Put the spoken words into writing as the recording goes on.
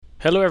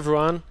Hello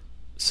everyone.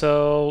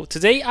 So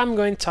today I'm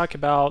going to talk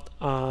about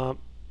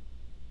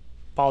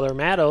polymer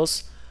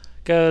metals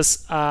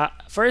because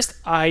first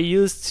I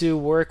used to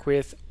work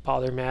with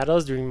polymer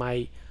metals during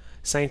my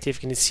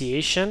scientific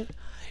initiation,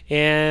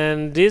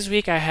 and this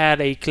week I had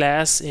a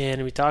class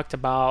and we talked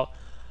about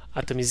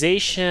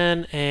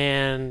atomization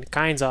and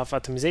kinds of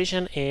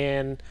atomization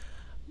and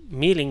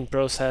milling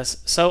process.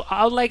 So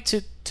I would like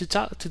to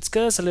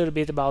discuss a little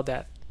bit about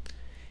that.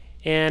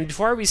 And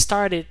before we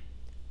start it,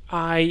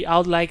 I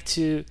would like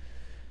to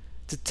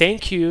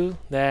thank you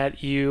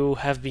that you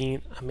have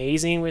been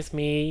amazing with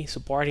me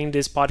supporting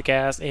this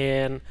podcast,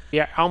 and we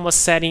are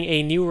almost setting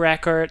a new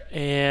record.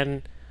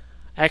 And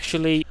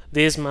actually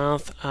this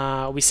month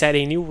we set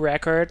a new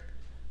record,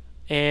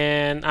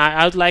 and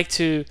I would like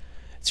to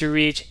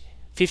reach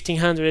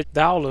 1500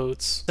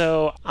 downloads.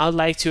 So I would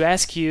like to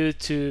ask you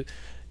to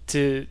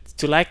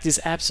like this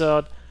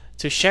episode,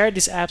 to share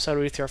this episode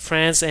with your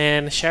friends,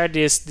 and share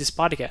this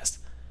podcast.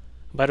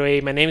 By the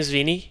way, my name is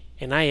Vinny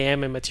and I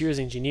am a materials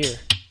engineer.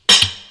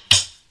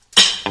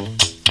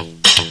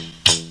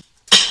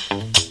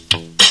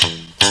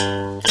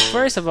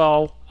 First of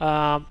all,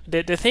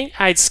 the thing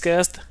I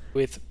discussed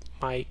with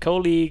my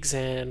colleagues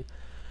and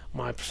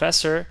my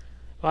professor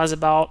was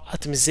about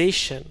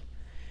atomization.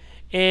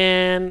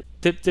 And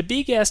the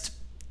biggest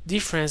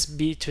difference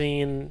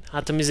between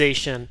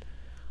atomization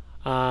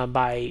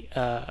by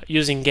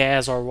using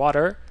gas or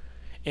water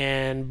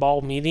and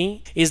ball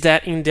milling is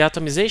that in the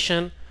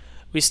atomization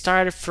we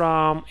started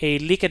from a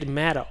liquid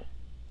metal,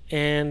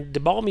 and the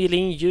ball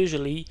milling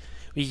usually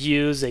we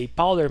use a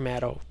powder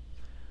metal,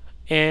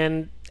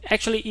 and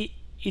actually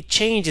it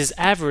changes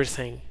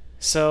everything.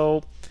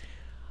 So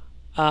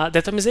the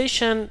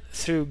atomization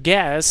through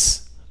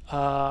gas,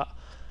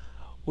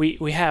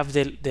 we have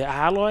the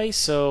alloy,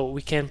 so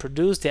we can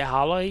produce the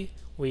alloy.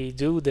 We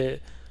do the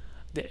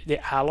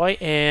alloy,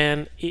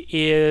 and it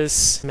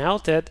is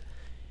melted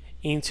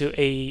into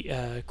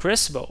a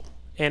crucible.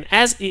 And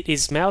as it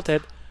is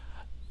melted,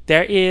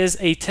 there is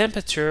a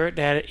temperature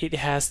that it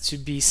has to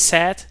be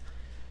set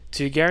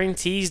to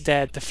guarantees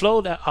that the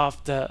flow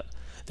of the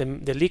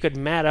liquid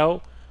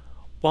metal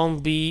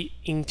won't be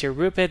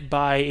interrupted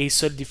by a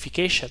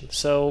solidification.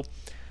 So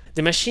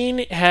the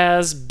machine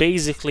has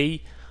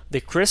basically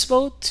the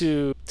crucible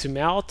to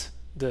melt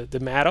the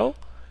metal,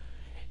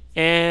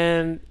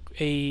 and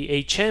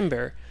a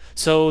chamber.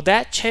 So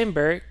that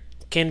chamber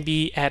can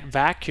be at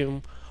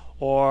vacuum,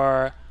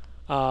 or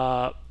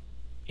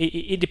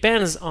it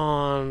depends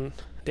on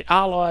the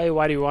alloy,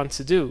 what you want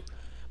to do.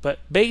 But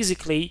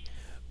basically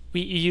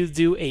you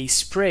do a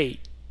spray.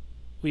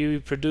 We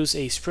produce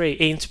a spray,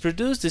 and to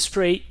produce the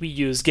spray we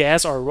use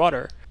gas or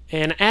water.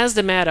 And as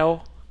the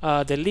metal,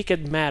 the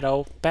liquid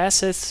metal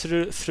passes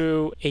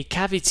through a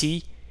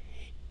cavity,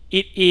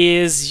 it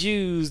is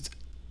used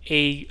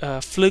a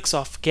flux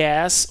of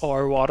gas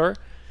or water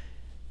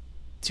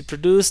to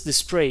produce the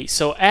spray.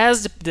 So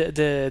as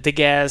the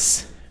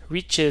gas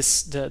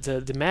reaches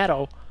the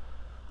metal,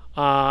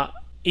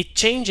 it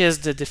changes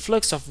the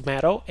flux of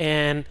metal,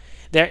 and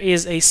there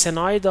is a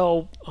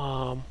sinusoidal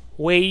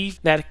wave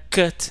that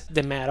cut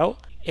the metal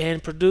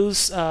and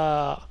produce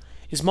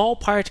small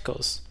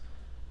particles.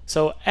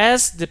 So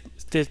as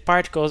the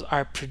particles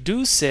are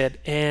produced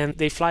and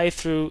they fly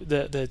through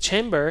the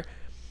chamber,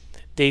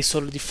 they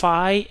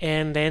solidify,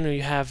 and then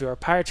you have your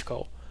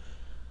particle.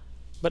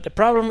 But the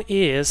problem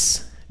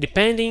is,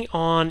 depending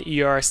on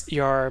your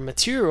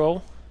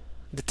material,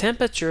 the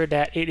temperature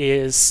that it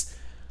is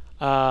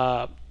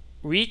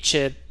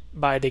reached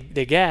by the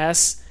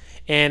gas,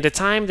 and the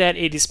time that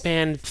it is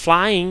spent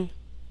flying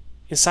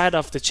inside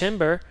of the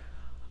chamber,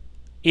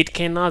 it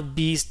cannot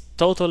be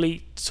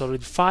totally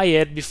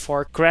solidified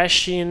before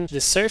crashing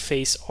the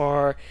surface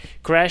or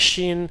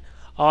crashing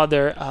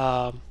other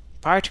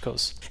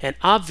particles. And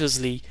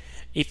obviously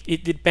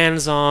it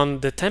depends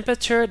on the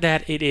temperature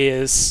that it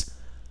is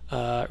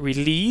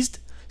released.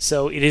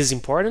 So it is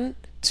important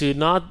to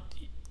not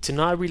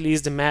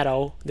release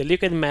the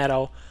liquid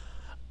metal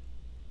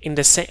in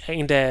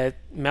the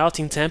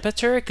melting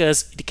temperature,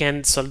 because it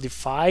can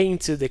solidify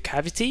into the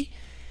cavity,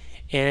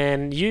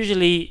 and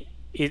usually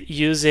it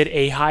uses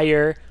a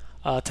higher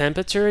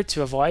temperature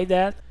to avoid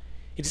that.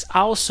 It is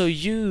also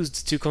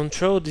used to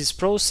control this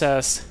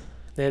process,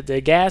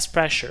 the gas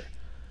pressure.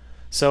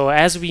 So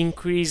as we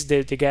increase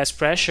the gas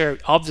pressure,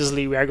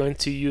 obviously we are going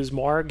to use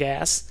more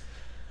gas,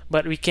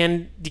 but we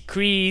can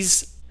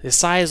decrease the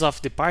size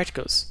of the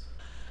particles.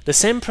 The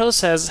same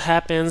process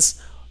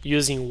happens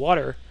using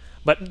water.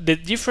 But the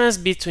difference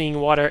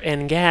between water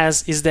and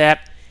gas is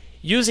that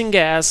using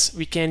gas,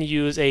 we can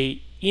use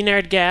a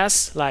inert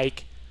gas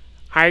like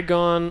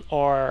argon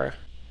or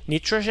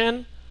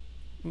nitrogen,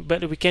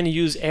 but we can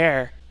use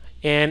air.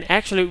 And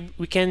actually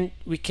we can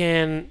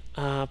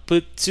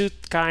put two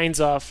kinds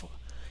of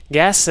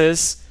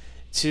gases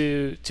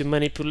to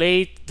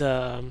manipulate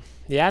the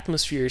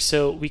atmosphere.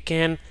 So we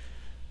can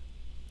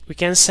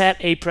set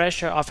a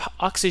pressure of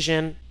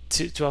oxygen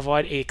to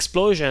avoid an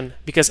explosion,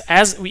 because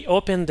as we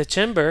open the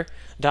chamber,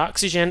 the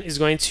oxygen is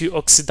going to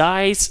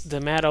oxidize the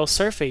metal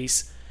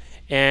surface,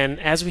 And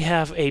as we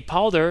have a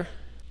powder,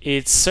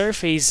 its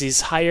surface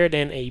is higher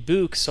than a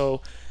book,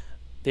 so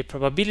the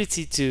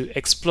probability to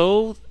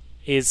explode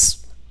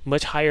is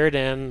much higher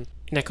than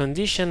in a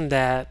condition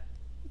that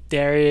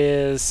there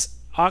is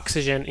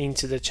oxygen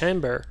into the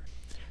chamber.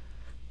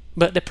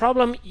 But the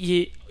problem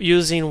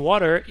using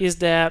water is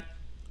that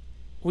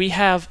we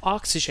have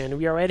oxygen.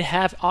 We already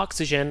have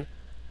oxygen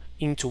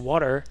into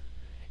water,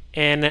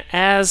 and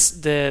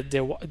as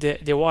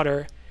the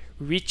water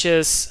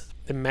reaches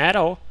the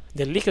metal,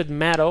 the liquid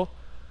metal,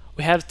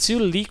 we have two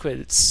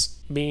liquids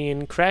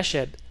being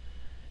crashed.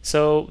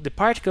 So the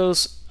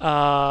particles,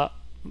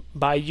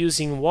 by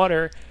using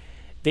water,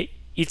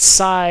 its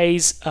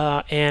size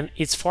and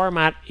its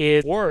format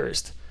is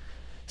worse.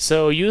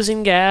 So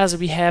using gas,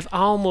 we have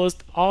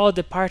almost all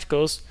the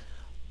particles,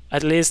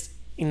 at least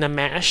in a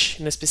mesh,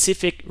 in a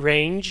specific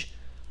range,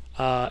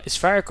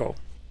 spherical.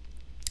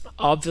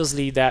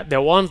 Obviously, that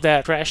the ones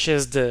that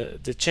crashes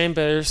the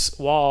chambers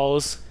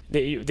walls,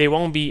 they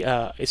won't be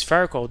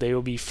spherical. They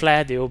will be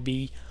flat. They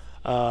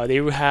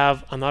will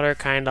have another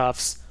kind of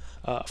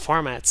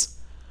formats.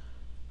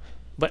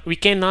 But we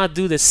cannot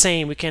do the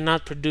same. We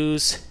cannot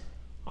produce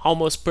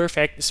almost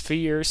perfect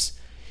spheres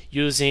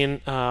using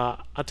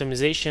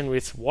atomization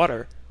with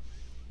water.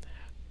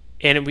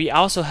 And we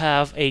also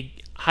have a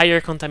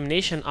higher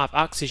contamination of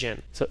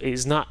oxygen, so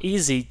it's not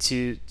easy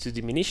to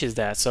diminish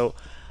that. So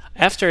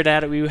after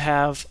that, we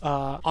have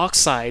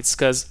oxides,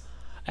 because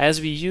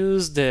as we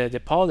use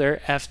the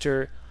powder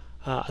after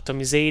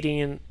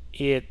atomizating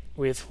it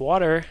with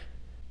water,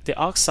 the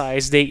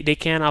oxides, they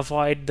can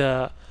avoid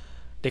the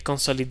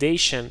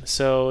consolidation,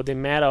 so the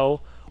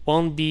metal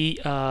won't be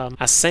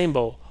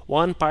assembled.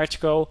 One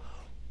particle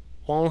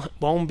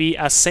won't be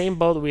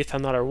assembled with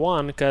another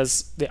one,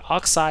 because the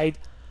oxide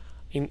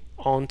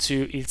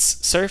onto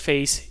its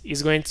surface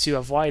is going to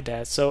avoid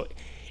that. So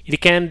it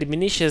can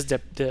diminishes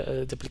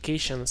the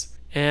duplications.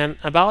 And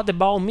about the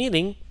ball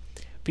milling,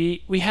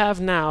 we have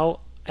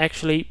now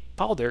actually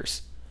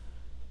powders.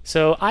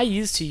 So I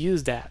used to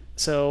use that.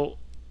 So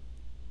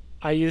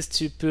I used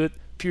to put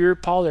pure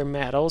powder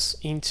metals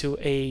into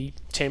a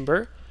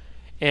chamber,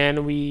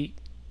 and we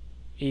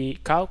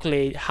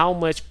calculate how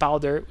much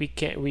powder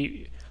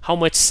how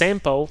much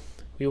sample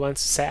we want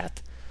to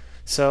set.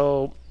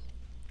 So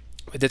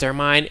we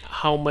determine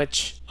how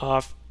much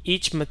of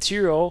each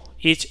material,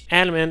 each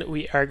element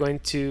we are going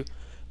to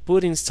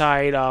put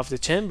inside of the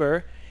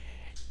chamber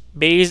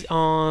based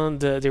on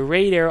the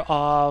radius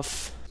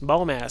of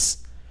ball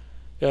mass,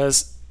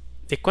 because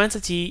the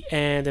quantity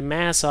and the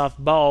mass of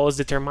balls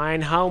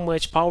determine how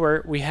much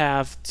power we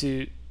have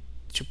to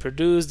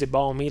produce the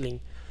ball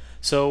milling.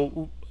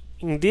 So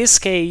in this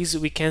case,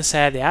 we can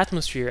set the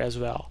atmosphere as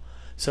well.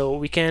 So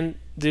we can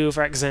do,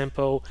 for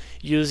example,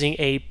 using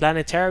a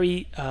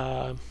planetary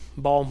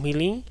ball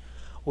milling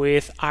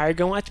with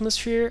argon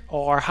atmosphere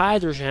or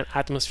hydrogen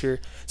atmosphere.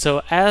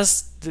 So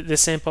as the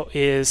sample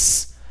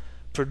is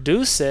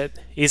produced,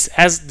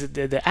 as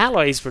the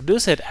alloy is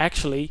produced,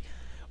 actually,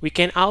 we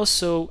can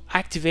also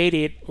activate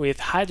it with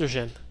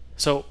hydrogen.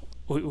 So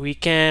we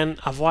can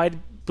avoid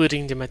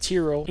putting the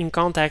material in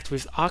contact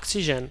with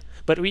oxygen,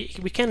 but we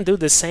can do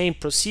the same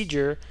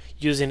procedure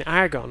using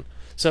argon.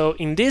 So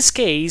in this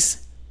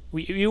case,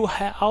 we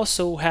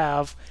also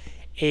have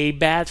a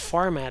bad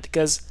format,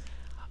 because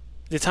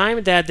the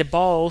time that the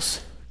balls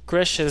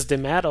crushes the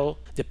metal,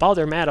 the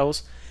powder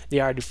metals,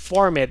 they are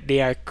deformed, they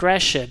are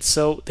crushed,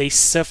 so they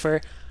suffer,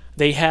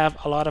 they have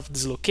a lot of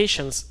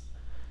dislocations.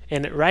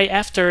 And right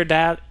after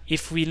that,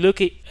 if we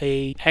look at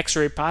a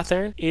X-ray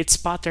pattern, its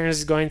pattern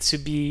is going to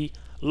be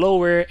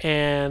lower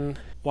and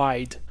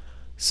wide.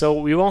 So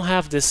we won't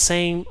have the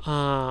same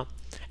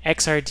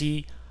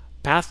XRD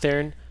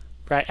pattern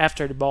right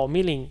after the ball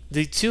milling.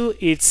 Due to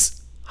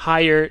its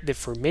higher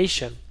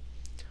deformation.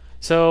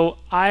 So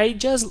I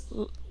just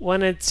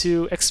wanted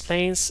to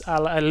explain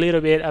a little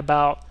bit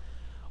about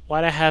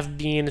what I have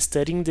been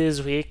studying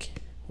this week,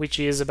 which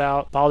is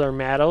about powder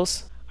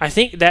metals. I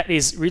think that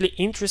is really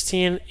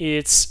interesting.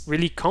 It's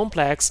really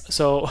complex,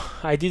 so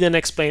I didn't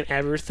explain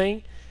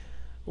everything.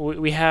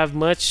 We have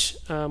much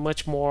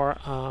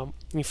more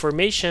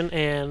information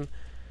and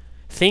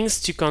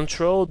things to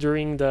control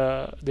during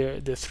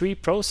the three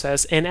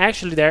process, and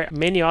actually there are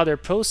many other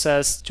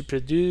processes to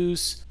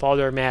produce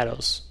powder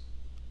metals.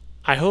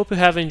 I hope you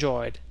have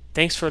enjoyed.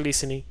 Thanks for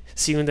listening.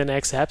 See you in the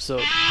next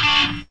episode.